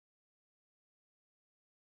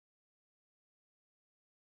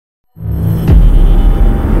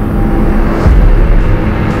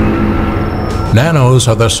Nanos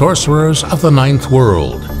are the sorcerers of the Ninth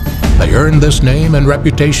World. They earned this name and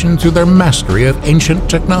reputation through their mastery of ancient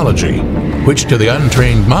technology, which to the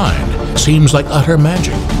untrained mind seems like utter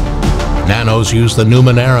magic. Nanos use the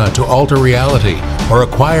Numenera to alter reality or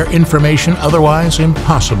acquire information otherwise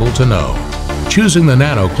impossible to know. Choosing the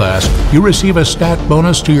Nano class, you receive a stat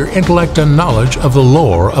bonus to your intellect and knowledge of the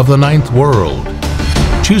lore of the Ninth World.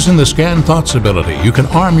 Choosing the Scan Thoughts ability, you can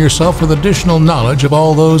arm yourself with additional knowledge of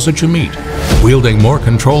all those that you meet. Wielding more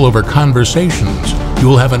control over conversations, you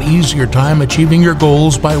will have an easier time achieving your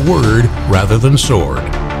goals by word rather than sword.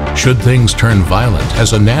 Should things turn violent,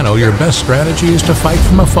 as a Nano, your best strategy is to fight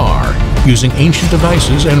from afar, using ancient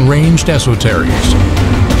devices and ranged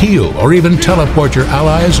esoteries. Heal or even teleport your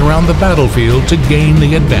allies around the battlefield to gain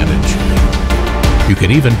the advantage. You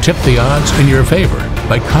can even tip the odds in your favor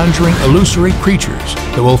by conjuring illusory creatures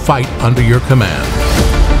that will fight under your command.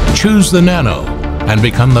 Choose the Nano and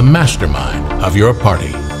become the mastermind of your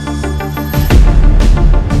party.